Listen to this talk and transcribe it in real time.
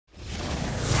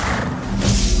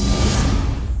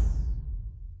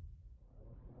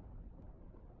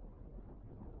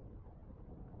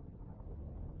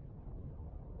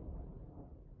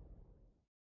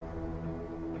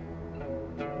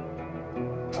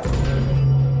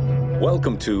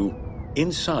Welcome to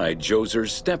Inside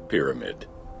Djoser's Step Pyramid.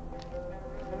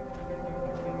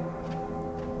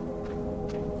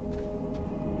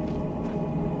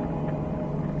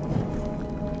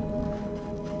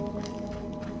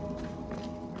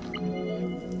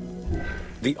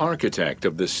 The architect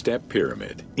of the Step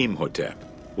Pyramid, Imhotep,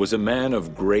 was a man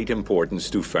of great importance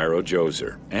to Pharaoh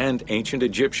Djoser and ancient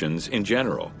Egyptians in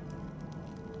general.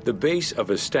 The base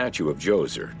of a statue of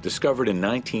Djoser, discovered in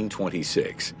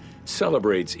 1926,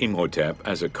 celebrates Imhotep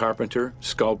as a carpenter,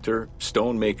 sculptor,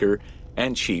 stonemaker,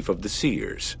 and chief of the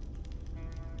seers.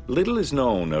 Little is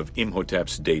known of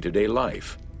Imhotep's day-to-day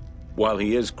life. While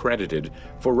he is credited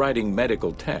for writing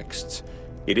medical texts,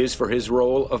 it is for his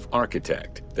role of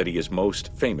architect that he is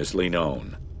most famously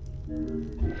known.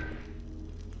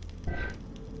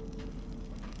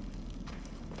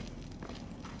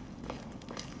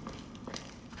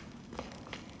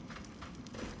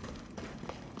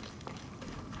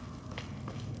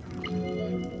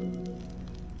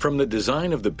 From the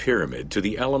design of the pyramid to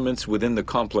the elements within the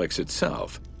complex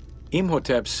itself,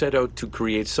 Imhotep set out to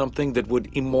create something that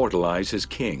would immortalize his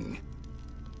king.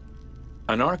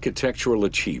 An architectural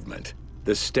achievement,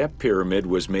 the Step Pyramid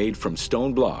was made from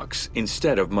stone blocks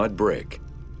instead of mud brick.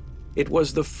 It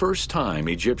was the first time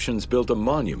Egyptians built a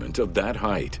monument of that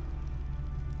height.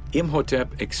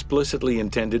 Imhotep explicitly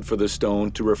intended for the stone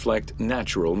to reflect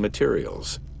natural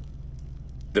materials.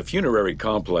 The funerary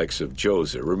complex of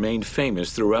Djoser remained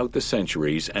famous throughout the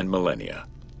centuries and millennia,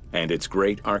 and its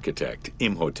great architect,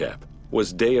 Imhotep,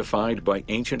 was deified by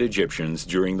ancient Egyptians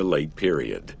during the late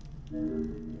period.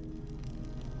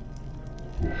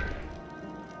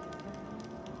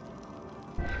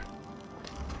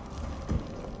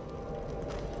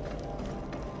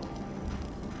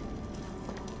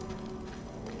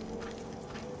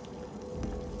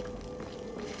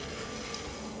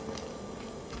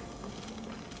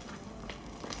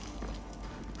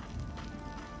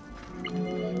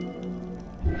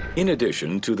 In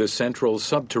addition to the central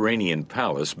subterranean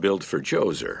palace built for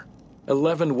Djoser,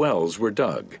 11 wells were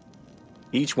dug.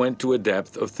 Each went to a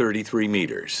depth of 33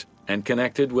 meters and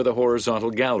connected with a horizontal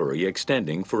gallery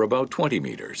extending for about 20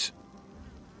 meters.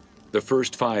 The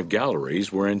first 5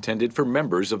 galleries were intended for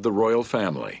members of the royal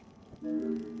family.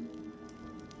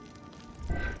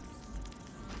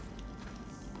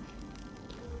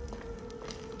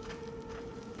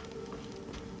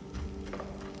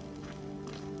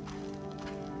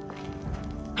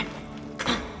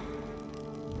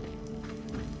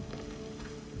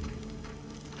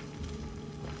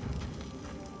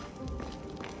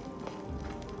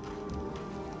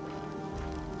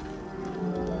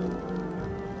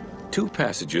 Two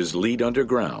passages lead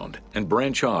underground and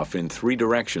branch off in 3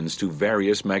 directions to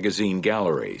various magazine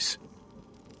galleries.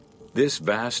 This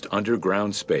vast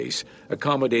underground space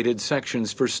accommodated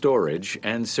sections for storage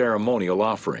and ceremonial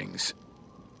offerings.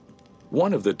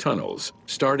 One of the tunnels,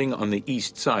 starting on the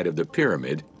east side of the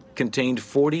pyramid, contained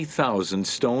 40,000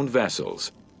 stone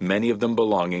vessels, many of them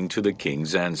belonging to the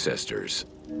king's ancestors.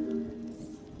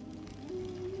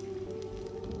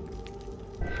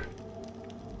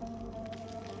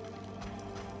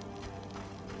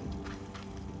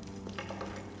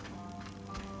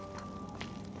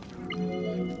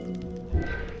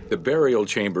 The burial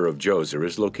chamber of Djoser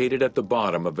is located at the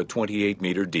bottom of a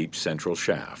 28-meter deep central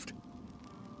shaft.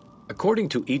 According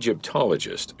to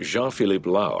Egyptologist Jean-Philippe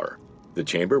Laure, the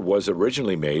chamber was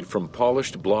originally made from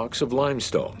polished blocks of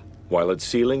limestone, while its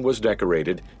ceiling was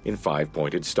decorated in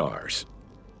 5-pointed stars.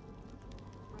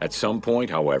 At some point,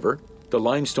 however, the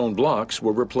limestone blocks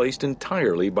were replaced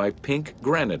entirely by pink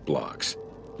granite blocks,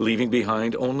 leaving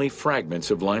behind only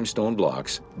fragments of limestone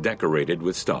blocks decorated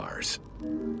with stars.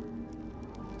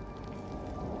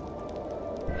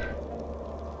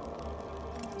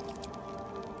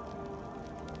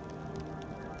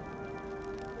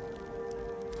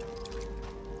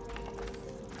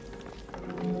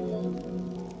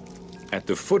 At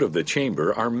the foot of the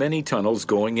chamber are many tunnels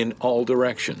going in all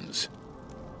directions.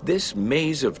 This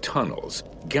maze of tunnels,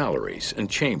 galleries, and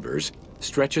chambers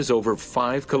stretches over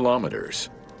 5 kilometers.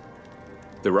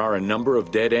 There are a number of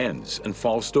dead ends and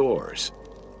false doors.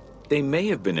 They may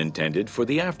have been intended for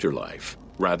the afterlife,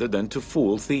 rather than to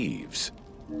fool thieves.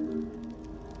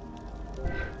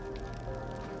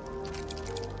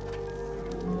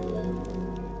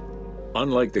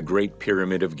 Unlike the Great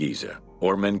Pyramid of Giza,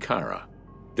 or Menkaure,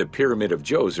 the Pyramid of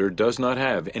Djoser does not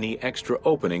have any extra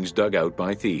openings dug out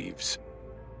by thieves.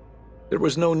 There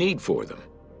was no need for them.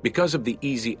 Because of the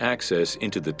easy access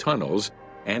into the tunnels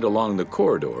and along the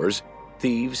corridors,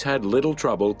 thieves had little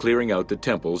trouble clearing out the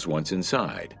temples once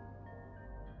inside.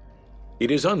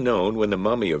 It is unknown when the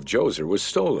mummy of Djoser was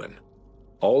stolen.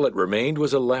 All that remained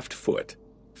was a left foot,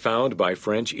 found by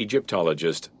French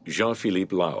Egyptologist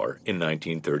Jean-Philippe Lauer in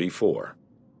 1934.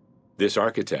 This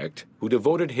architect, who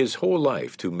devoted his whole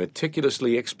life to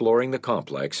meticulously exploring the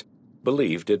complex,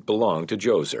 believed it belonged to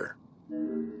Djoser.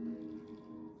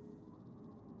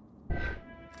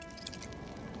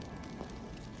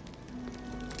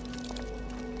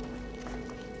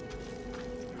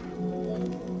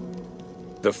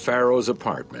 The Pharaoh's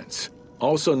apartments,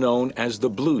 also known as the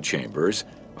Blue Chambers,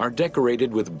 are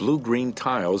decorated with blue-green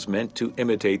tiles meant to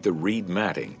imitate the reed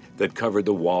matting that covered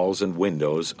the walls and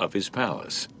windows of his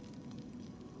palace.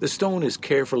 The stone is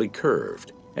carefully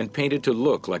curved and painted to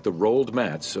look like the rolled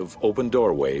mats of open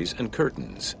doorways and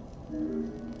curtains.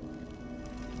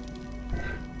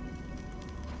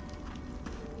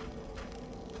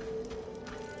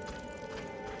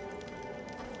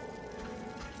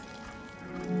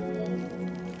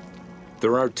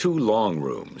 There are two long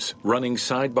rooms running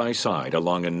side by side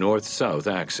along a north-south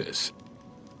axis.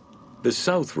 The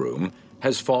south room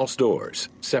has false doors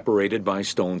separated by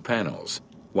stone panels,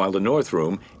 while the north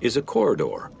room is a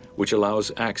corridor which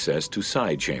allows access to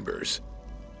side chambers.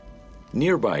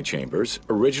 Nearby chambers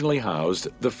originally housed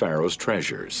the pharaoh's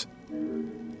treasures.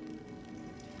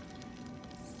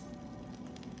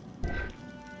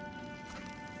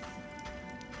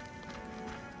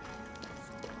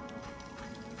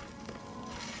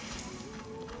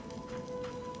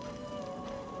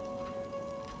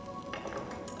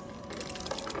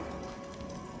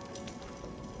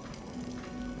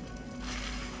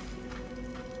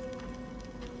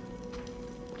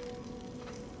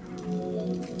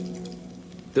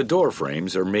 The door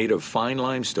frames are made of fine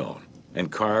limestone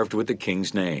and carved with the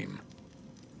king's name.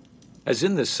 As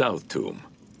in the south tomb,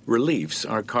 reliefs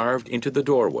are carved into the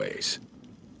doorways.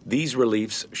 These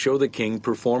reliefs show the king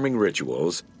performing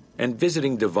rituals and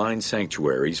visiting divine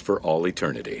sanctuaries for all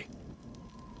eternity.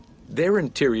 Their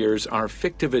interiors are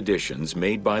fictive additions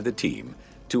made by the team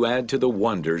to add to the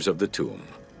wonders of the tomb.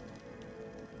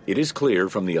 It is clear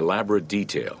from the elaborate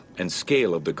detail and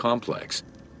scale of the complex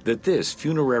that this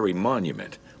funerary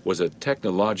monument was a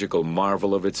technological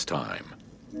marvel of its time.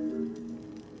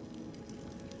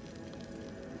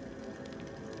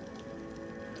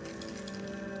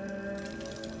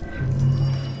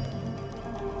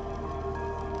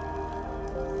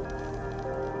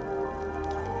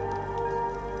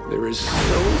 There is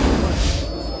so